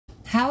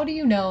How do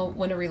you know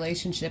when a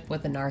relationship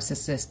with a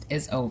narcissist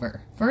is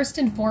over? First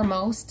and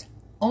foremost,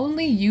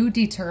 only you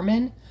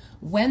determine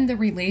when the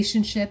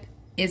relationship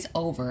is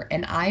over.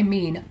 And I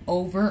mean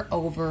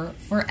over,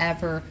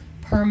 forever,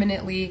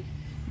 permanently,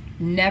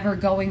 never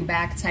going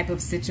back type of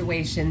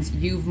situations.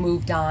 You've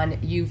moved on,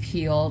 you've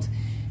healed,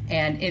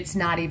 and it's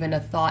not even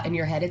a thought in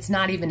your head. It's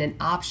not even an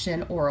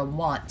option or a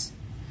want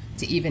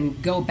to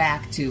even go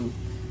back to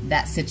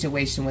that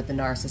situation with the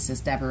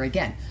narcissist ever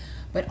again.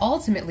 But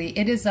ultimately,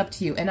 it is up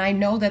to you. And I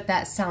know that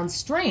that sounds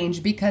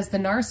strange because the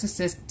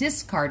narcissist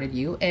discarded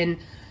you in,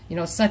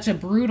 such a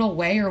brutal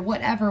way or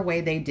whatever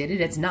way they did it.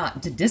 It's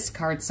not to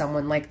discard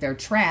someone like they're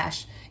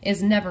trash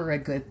is never a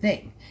good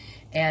thing.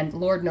 And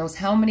Lord knows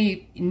how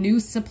many new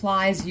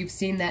supplies you've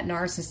seen that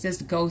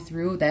narcissist go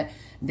through that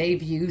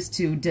they've used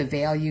to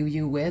devalue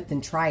you with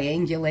and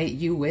triangulate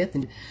you with,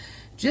 and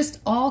just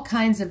all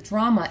kinds of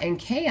drama and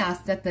chaos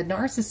that the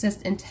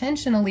narcissist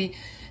intentionally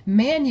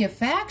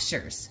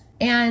manufactures.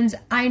 And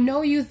I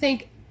know you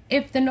think,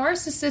 if the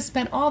narcissist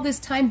spent all this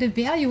time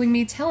devaluing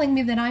me, telling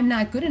me that I'm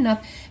not good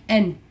enough,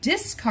 and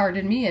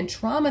discarded me and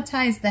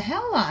traumatized the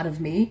hell out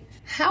of me,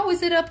 how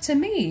is it up to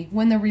me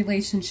when the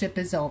relationship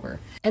is over?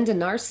 And a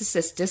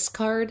narcissist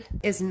discard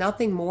is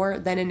nothing more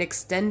than an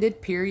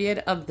extended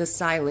period of the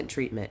silent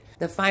treatment.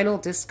 The final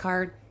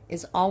discard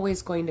is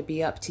always going to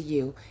be up to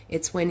you.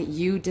 It's when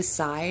you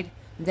decide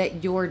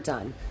that you're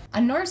done. A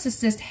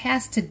narcissist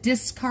has to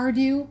discard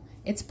you.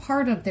 It's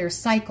part of their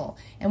cycle.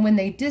 And when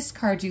they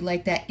discard you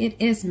like that, it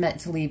is meant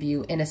to leave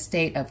you in a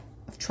state of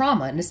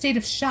trauma, in a state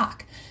of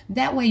shock.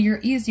 That way you're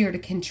easier to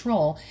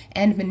control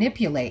and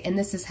manipulate. And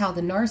this is how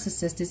the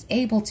narcissist is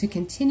able to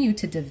continue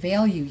to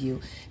devalue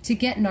you, to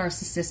get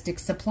narcissistic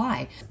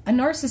supply. A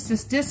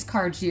narcissist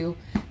discards you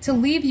to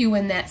leave you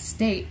in that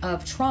state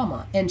of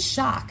trauma and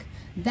shock.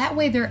 That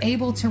way they're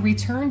able to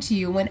return to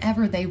you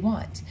whenever they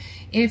want.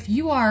 If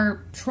you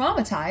are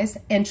traumatized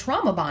and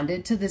trauma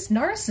bonded to this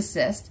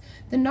narcissist,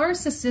 the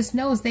narcissist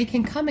knows they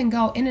can come and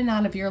go in and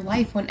out of your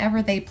life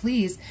whenever they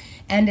please.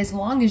 And as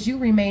long as you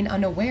remain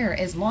unaware,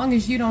 as long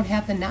as you don't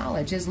have the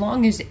knowledge, as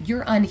long as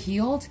you're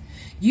unhealed,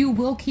 you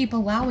will keep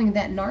allowing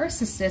that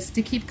narcissist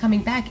to keep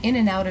coming back in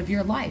and out of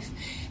your life.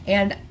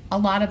 And a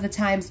lot of the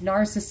times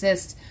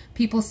narcissists,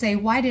 people say,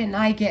 why didn't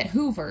I get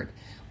hoovered?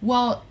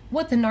 Well,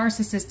 what the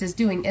narcissist is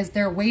doing is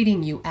they're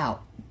waiting you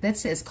out.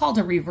 It's called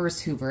a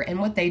reverse hoover. And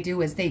what they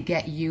do is they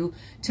get you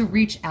to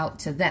reach out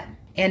to them.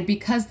 And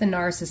because the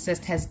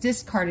narcissist has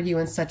discarded you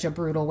in such a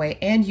brutal way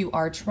and you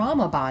are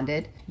trauma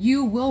bonded,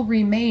 you will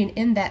remain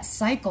in that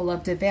cycle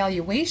of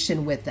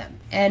devaluation with them.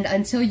 And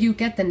until you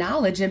get the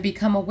knowledge and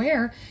become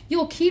aware,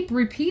 you'll keep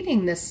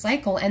repeating this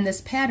cycle and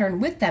this pattern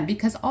with them,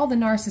 because all the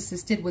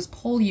narcissist did was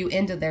pull you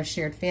into their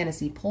shared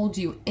fantasy, pulled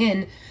you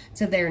in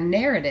to their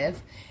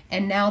narrative,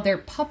 and now they're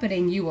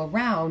puppeting you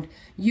around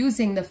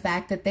using the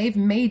fact that they've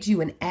made you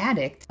an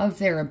addict of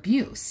their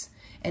abuse.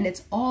 And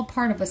it's all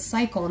part of a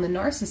cycle, and the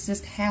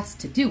narcissist has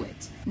to do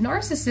it.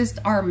 Narcissists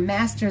are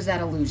masters at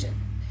illusion.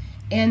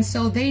 And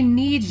so they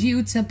need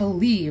you to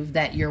believe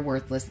that you're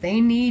worthless. They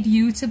need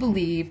you to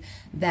believe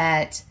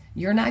that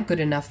you're not good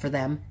enough for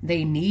them.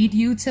 They need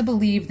you to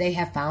believe they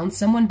have found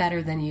someone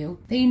better than you.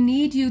 They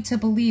need you to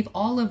believe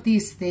all of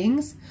these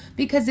things,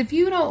 because if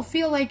you don't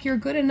feel like you're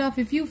good enough,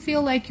 if you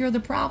feel like you're the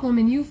problem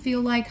and you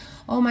feel like,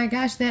 oh my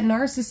gosh, that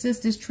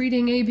narcissist is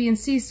treating A, B, and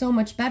C so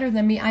much better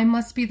than me, I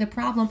must be the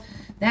problem.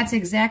 That's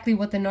exactly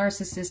what the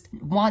narcissist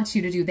wants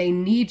you to do. They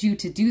need you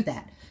to do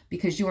that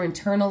because you're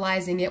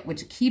internalizing it,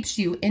 which keeps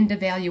you in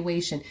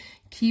devaluation,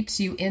 keeps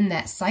you in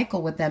that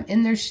cycle with them,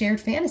 in their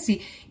shared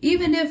fantasy,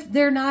 even if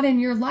they're not in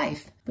your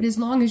life. But as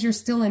long as you're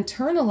still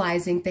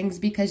internalizing things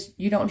because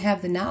you don't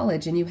have the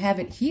knowledge and you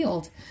haven't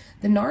healed,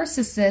 the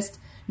narcissist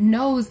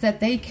knows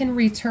that they can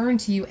return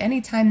to you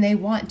anytime they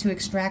want to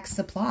extract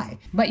supply.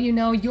 But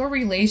your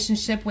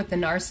relationship with the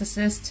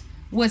narcissist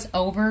was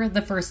over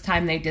the first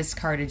time they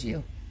discarded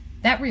you.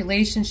 That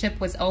relationship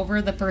was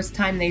over the first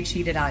time they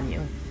cheated on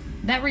you.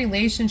 That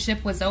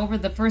relationship was over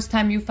the first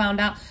time you found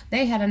out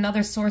they had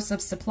another source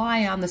of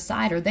supply on the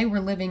side, or they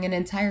were living an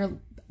entire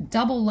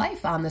double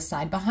life on the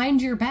side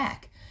behind your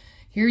back.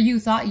 Here you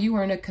thought you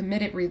were in a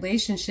committed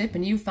relationship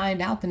and you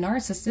find out the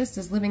narcissist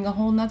is living a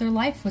whole nother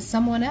life with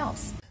someone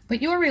else.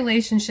 But your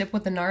relationship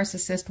with the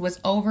narcissist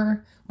was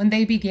over when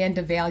they began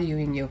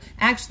devaluing you.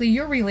 Actually,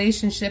 your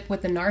relationship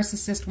with the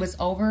narcissist was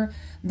over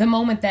the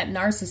moment that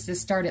narcissist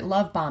started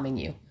love bombing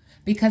you,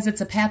 because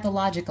it's a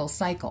pathological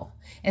cycle.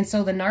 And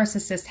so the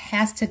narcissist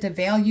has to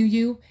devalue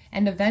you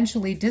and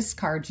eventually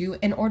discard you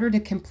in order to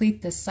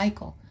complete this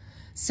cycle.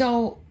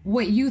 So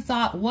what you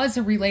thought was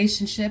a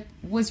relationship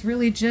was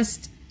really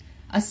just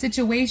a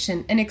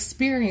situation, an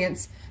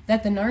experience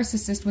that the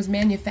narcissist was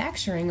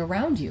manufacturing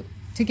around you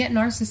to get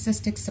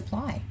narcissistic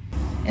supply.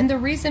 And the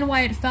reason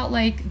why it felt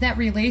like that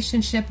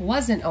relationship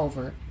wasn't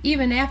over,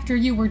 even after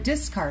you were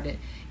discarded,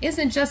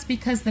 isn't just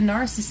because the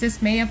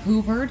narcissist may have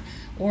hoovered,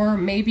 or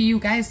maybe you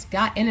guys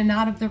got in and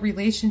out of the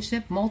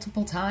relationship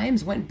multiple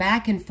times, went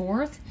back and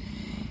forth.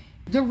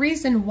 the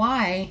reason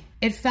why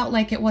it felt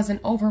like it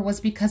wasn't over was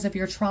because of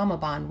your trauma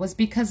bond, was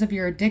because of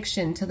your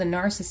addiction to the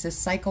narcissist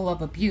cycle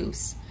of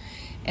abuse.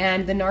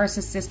 And the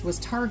narcissist was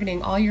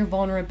targeting all your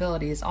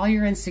vulnerabilities, all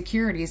your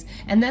insecurities.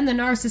 And then the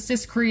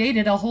narcissist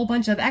created a whole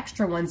bunch of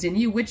extra ones in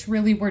you, which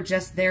really were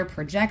just their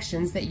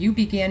projections that you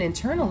began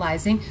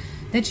internalizing,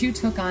 that you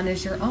took on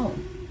as your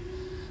own.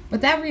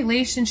 But that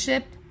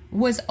relationship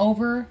was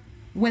over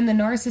when the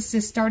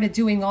narcissist started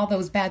doing all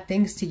those bad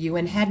things to you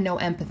and had no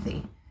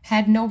empathy,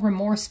 had no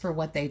remorse for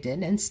what they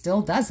did, and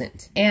still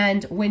doesn't.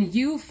 And when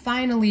you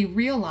finally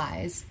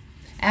realize,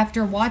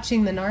 after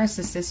watching the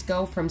narcissist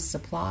go from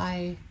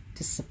supply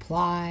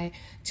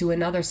to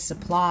another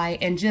supply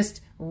and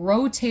just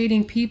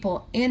rotating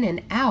people in and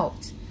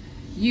out,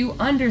 you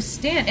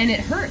understand, and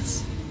it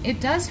hurts. It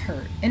does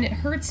hurt. And it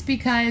hurts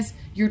because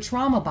you're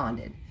trauma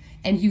bonded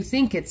and you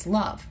think it's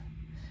love,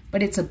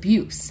 but it's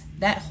abuse.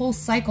 That whole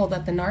cycle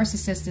that the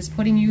narcissist is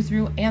putting you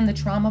through and the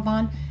trauma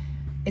bond,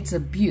 it's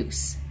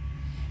abuse.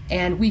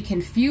 And we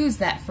confuse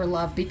that for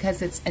love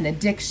because it's an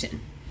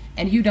addiction.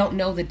 And you don't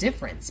know the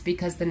difference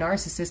because the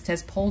narcissist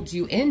has pulled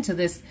you into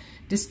this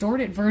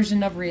distorted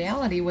version of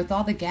reality with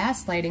all the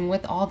gaslighting,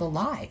 with all the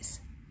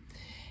lies.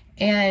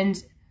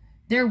 And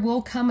there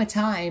will come a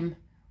time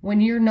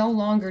when you're no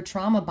longer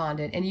trauma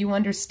bonded and you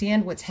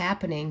understand what's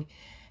happening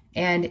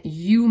and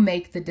you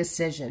make the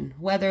decision,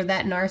 whether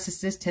that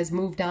narcissist has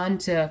moved on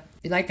to,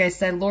 like I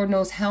said, Lord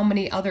knows how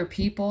many other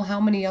people, how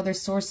many other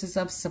sources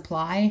of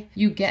supply.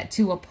 You get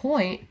to a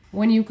point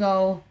when you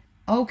go,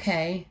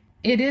 okay,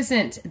 it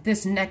isn't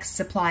this next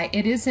supply.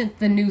 It isn't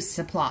the new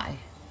supply.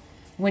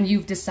 When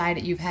you've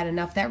decided you've had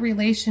enough, that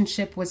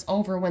relationship was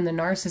over when the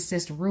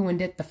narcissist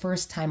ruined it the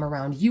first time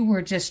around. You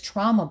were just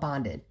trauma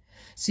bonded.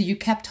 So you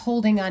kept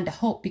holding on to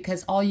hope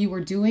because all you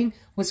were doing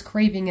was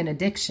craving an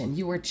addiction.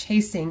 You were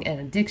chasing an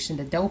addiction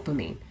to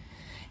dopamine.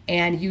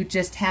 And you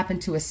just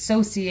happened to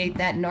associate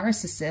that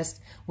narcissist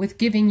with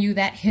giving you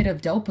that hit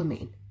of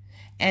dopamine.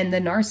 And the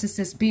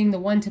narcissist being the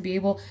one to be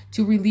able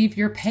to relieve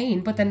your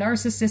pain. But the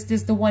narcissist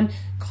is the one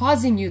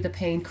causing you the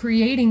pain,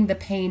 creating the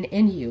pain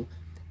in you.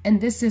 And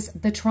this is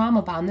the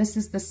trauma bond. This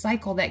is the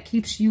cycle that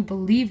keeps you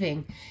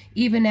believing,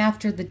 even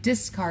after the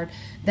discard,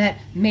 that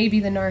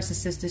maybe the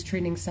narcissist is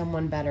treating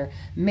someone better.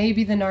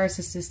 Maybe the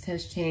narcissist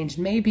has changed.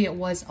 Maybe it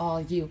was all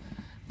you.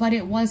 But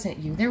it wasn't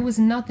you. There was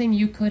nothing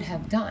you could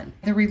have done.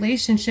 The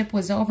relationship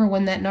was over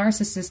when that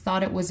narcissist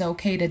thought it was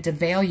okay to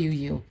devalue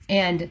you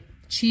and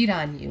cheat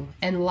on you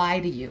and lie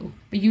to you.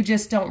 But you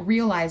just don't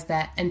realize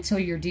that until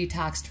you're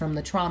detoxed from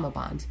the trauma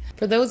bond.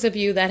 For those of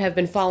you that have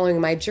been following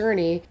my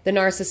journey, the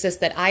narcissist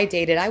that I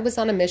dated, I was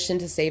on a mission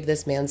to save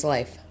this man's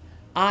life.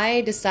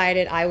 I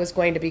decided I was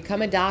going to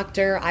become a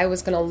doctor. I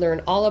was going to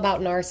learn all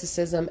about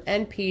narcissism,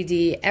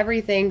 NPD,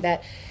 everything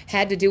that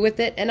had to do with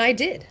it, and I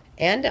did.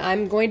 And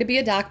I'm going to be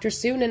a doctor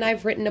soon, and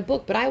I've written a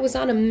book, but I was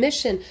on a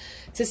mission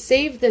to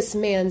save this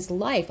man's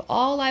life.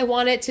 All I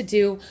wanted to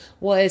do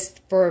was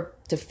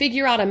to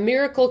figure out a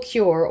miracle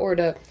cure or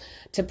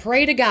to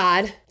pray to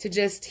God to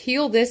just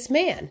heal this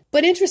man.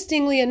 But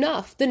interestingly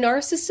enough, the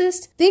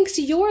narcissist thinks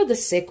you're the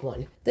sick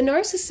one. The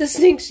narcissist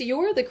thinks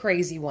you're the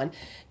crazy one.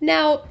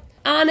 Now,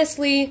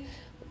 honestly,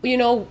 you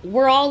know,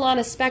 we're all on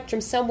a spectrum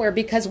somewhere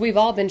because we've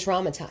all been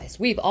traumatized.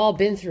 We've all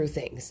been through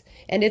things.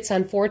 And it's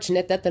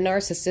unfortunate that the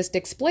narcissist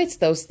exploits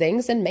those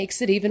things and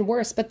makes it even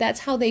worse. But that's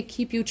how they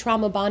keep you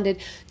trauma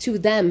bonded to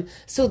them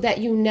so that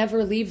you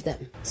never leave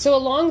them. So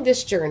along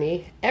this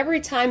journey, every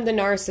time the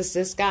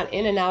narcissist got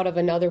in and out of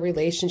another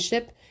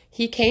relationship,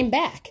 he came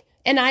back.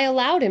 And I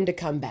allowed him to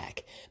come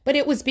back. But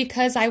it was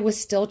because I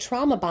was still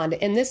trauma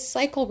bonded. And this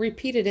cycle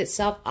repeated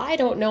itself, I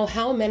don't know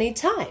how many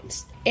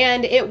times.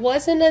 And it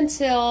wasn't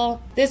until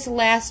this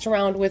last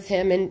round with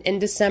him in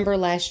December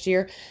last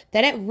year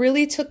that it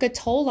really took a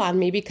toll on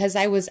me, because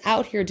I was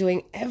out here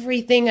doing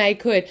everything I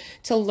could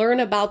to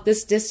learn about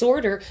this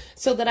disorder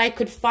so that I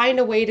could find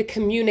a way to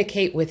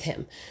communicate with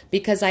him,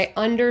 because I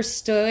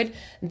understood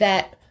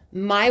that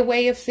my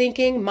way of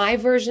thinking, my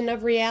version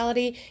of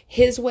reality,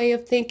 his way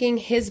of thinking,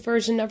 his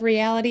version of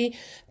reality,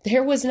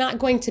 there was not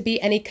going to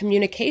be any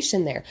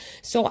communication there.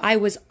 So I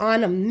was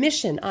on a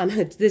mission, on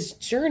this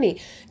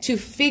journey to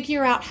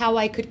figure out how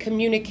I could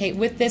communicate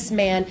with this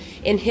man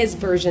in his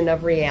version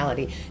of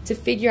reality, to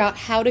figure out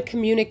how to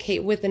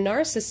communicate with the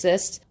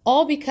narcissist,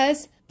 all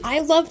because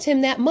I loved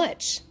him that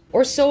much,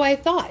 or so I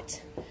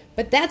thought.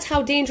 But that's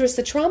how dangerous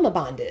the trauma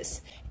bond is.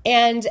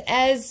 And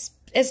as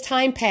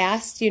time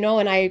passed, you know,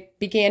 and I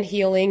began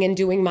healing and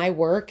doing my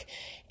work,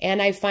 and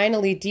I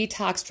finally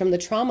detoxed from the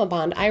trauma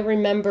bond, I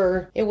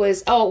remember it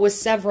was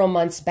several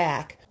months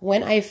back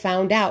when I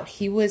found out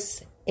he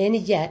was in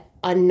yet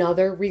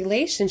another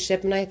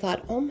relationship. And I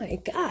thought, oh my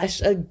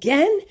gosh,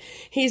 again?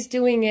 He's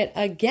doing it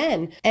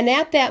again. And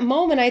at that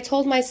moment, I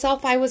told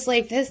myself, I was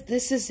like,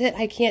 this is it.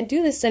 I can't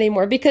do this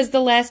anymore. Because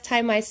the last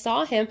time I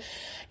saw him,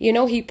 you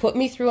know, he put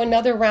me through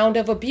another round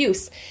of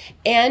abuse.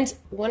 And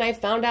when I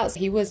found out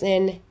he was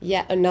in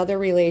yet another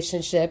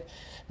relationship,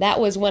 that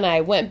was when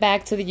I went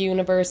back to the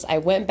universe. I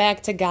went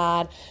back to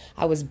God.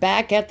 I was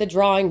back at the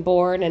drawing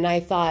board, and I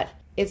thought,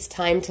 it's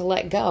time to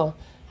let go.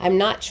 I'm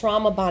not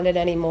trauma bonded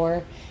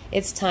anymore.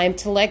 It's time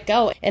to let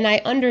go. And I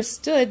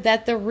understood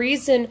that the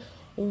reason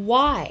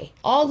why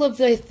all of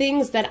the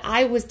things that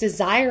I was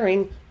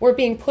desiring were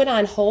being put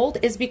on hold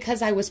is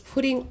because I was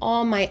putting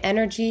all my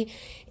energy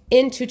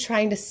into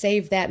trying to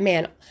save that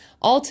man.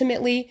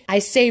 Ultimately, I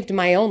saved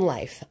my own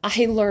life.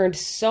 I learned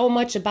so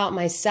much about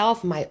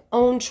myself, my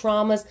own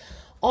traumas,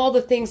 all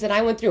the things that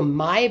I went through,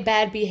 my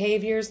bad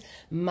behaviors,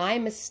 my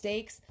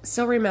mistakes.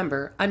 So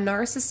remember, a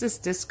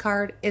narcissist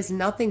discard is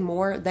nothing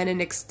more than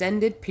an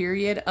extended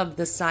period of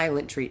the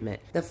silent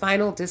treatment. The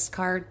final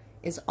discard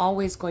is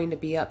always going to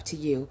be up to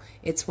you.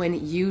 It's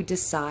when you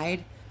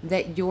decide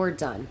that you're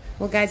done.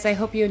 Well, guys, I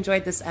hope you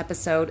enjoyed this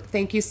episode.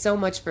 Thank you so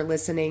much for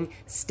listening.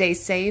 Stay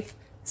safe,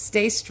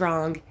 stay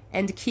strong,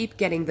 and keep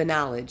getting the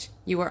knowledge.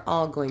 You are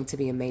all going to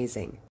be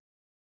amazing.